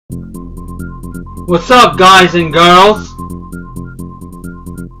What's up, guys and girls?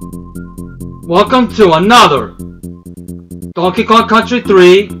 Welcome to another Donkey Kong Country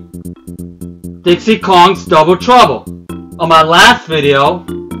 3 Dixie Kong's Double Trouble. On my last video,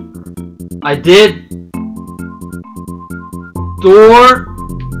 I did door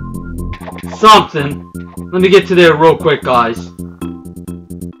something. Let me get to there real quick, guys.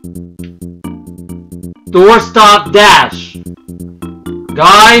 Door stop dash.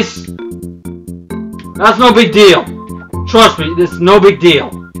 Guys, that's no big deal. Trust me, this is no big deal.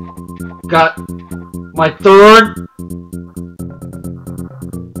 Got my third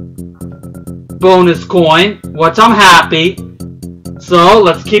bonus coin, which I'm happy. So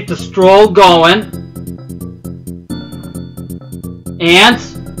let's keep the stroll going. And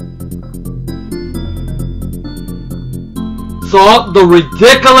saw the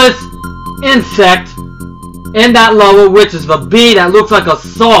ridiculous insect in that level, which is the bee that looks like a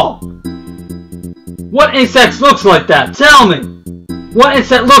saw. What insect looks like that? Tell me. What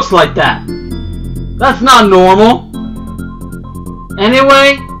insect looks like that? That's not normal.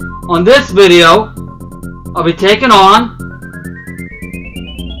 Anyway, on this video, I'll be taking on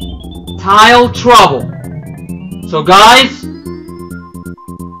Tidal Trouble. So guys,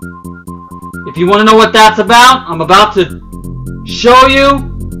 if you want to know what that's about, I'm about to show you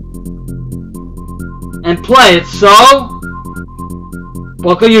and play it. So,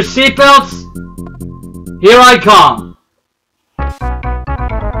 buckle your seatbelts. Here I come.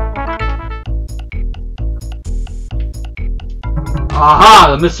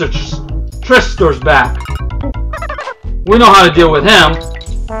 Aha, the Mr. Trister's back. We know how to deal with him.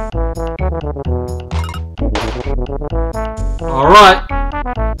 Alright.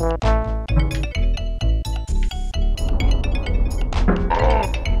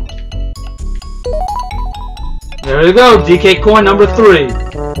 There you go, DK coin number 3.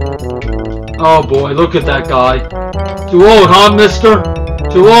 Oh boy, look at that guy. Too old, huh, mister?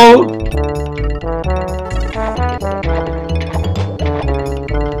 Too old?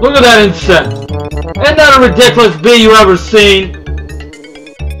 Look at that insect. Ain't that a ridiculous bee you ever seen?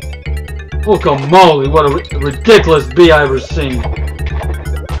 Holy moly, what a ridiculous bee I ever seen.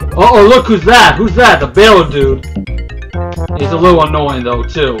 Uh-oh, look who's that? Who's that? The baler dude. He's a little annoying though,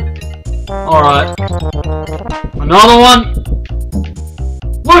 too. Alright. Another one?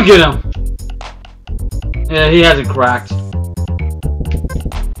 Look at him! Yeah, he hasn't cracked.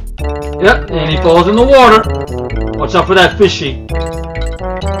 Yep, and he falls in the water. Watch out for that fishy.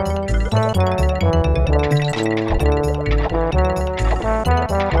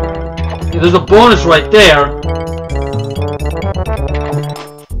 Yeah, there's a bonus right there.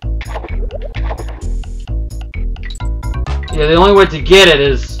 Yeah, the only way to get it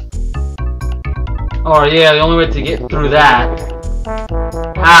is... Oh yeah, the only way to get through that.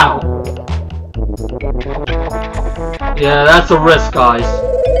 How? Yeah, that's a risk, guys.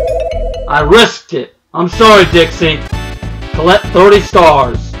 I risked it. I'm sorry, Dixie. Collect 30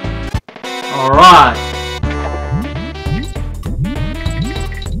 stars. Alright.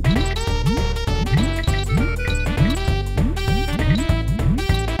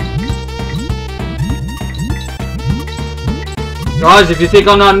 Guys, if you think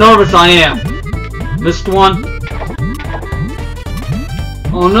I'm not nervous, I am. Missed one.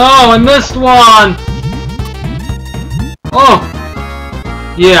 Oh no, I missed one!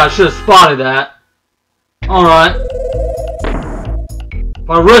 Oh! Yeah, I should have spotted that. Alright. If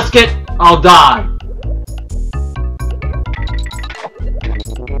I risk it, I'll die.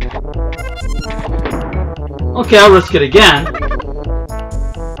 Okay, I'll risk it again.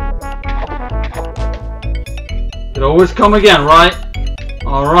 Could always come again, right?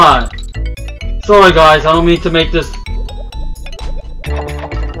 Alright. Sorry guys, I don't mean to make this...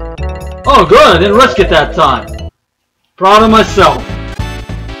 Oh good, I didn't risk it that time. Proud of myself.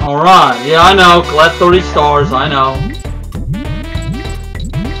 Alright, yeah I know, collect 30 stars, I know.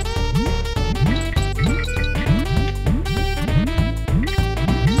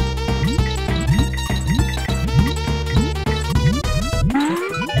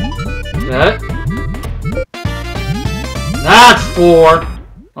 Okay. That's 4.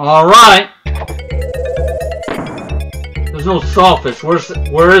 Alright. There's no sawfish.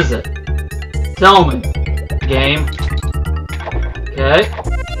 Where is it? Tell me. Game. Okay.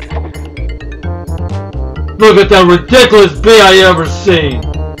 Look at that ridiculous bee I ever seen.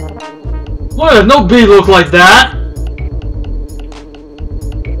 Look, no bee look like that.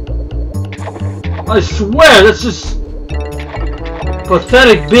 I swear, that's just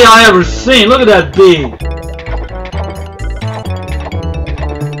pathetic bee I ever seen. Look at that bee.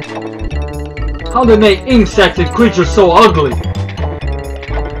 How they make insects and creatures so ugly?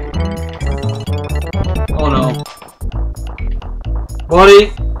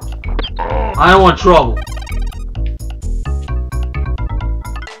 Buddy, I don't want trouble.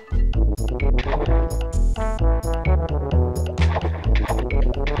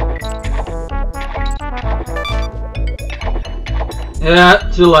 Yeah,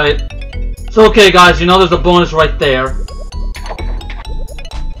 too late. It's okay, guys. You know there's a bonus right there.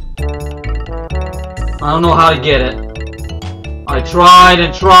 I don't know how to get it. I tried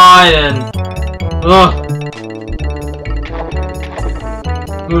and tried and... Ugh.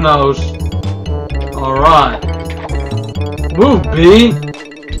 Who knows? Alright. Move, B!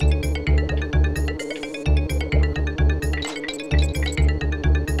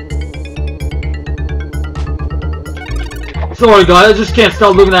 Sorry guys, I just can't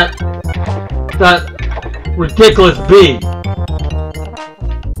stop looking at that ridiculous bee.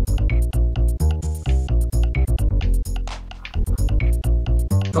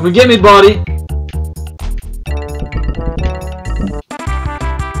 Come and get me, buddy.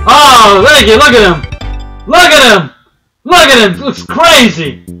 Oh, thank you. Look at him. Look at him. Look at him. Looks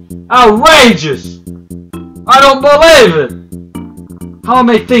crazy. Outrageous. I don't believe it. How I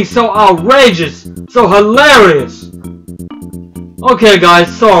make things so outrageous, so hilarious. Okay,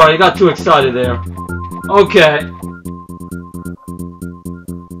 guys. Sorry, I got too excited there. Okay.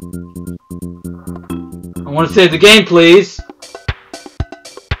 I want to save the game, please.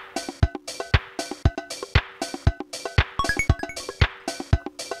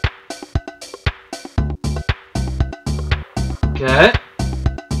 Okay.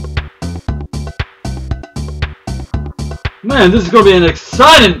 Man, this is gonna be an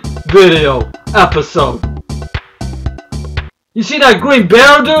exciting video episode. You see that green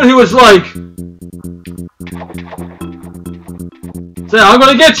bear dude? He was like, saying, I'm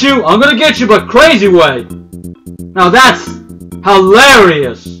gonna get you, but crazy way. Now that's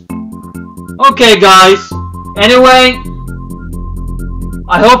hilarious. Okay, guys. Anyway,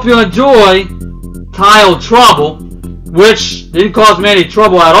 I hope you enjoy Tidal Trouble, which didn't cause me any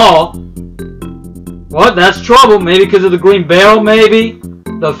trouble at all. What? That's trouble? Maybe because of the green barrel, maybe?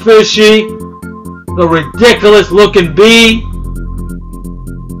 The fishy, the ridiculous looking bee.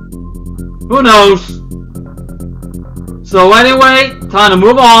 Who knows? So anyway, time to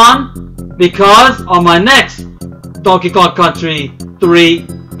move on, because on my next Donkey Kong Country 3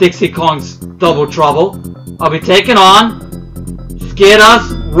 Dixie Kong's Double Trouble, I'll be taking on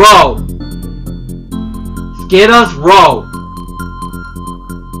Skidda's Row. Skidda's Row.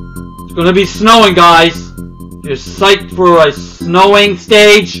 It's gonna be snowing, guys. If you're psyched for a snowing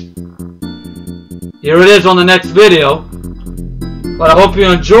stage, here it is on the next video. But I hope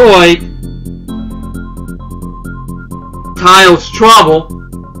you enjoyed Tidal's Trouble,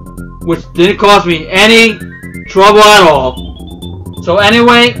 which didn't cause me any trouble at all. So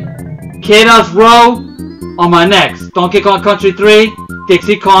anyway, Skidda's Row on my next Donkey Kong Country 3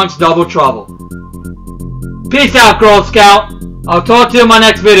 Dixie Kong's Double Trouble. Peace out, Girl Scout. I'll talk to you in my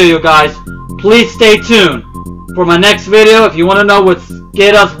next video, you guys. Please stay tuned for my next video if you want to know what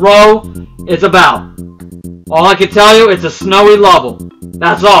Skidda's Row is about. All I can tell you, it's a snowy level.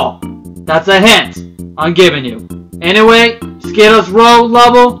 That's all. That's a hint I'm giving you. Anyway, Skidda's Row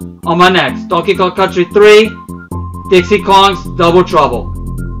level on my next Donkey Kong Country 3 Dixie Kong's Double Trouble.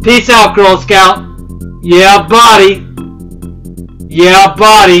 Peace out, Girl Scout. Yeah, buddy. Yeah,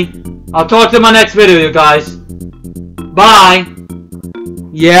 buddy. I'll talk to you in my next video, you guys. Bye.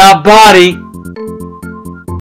 Yeah, buddy.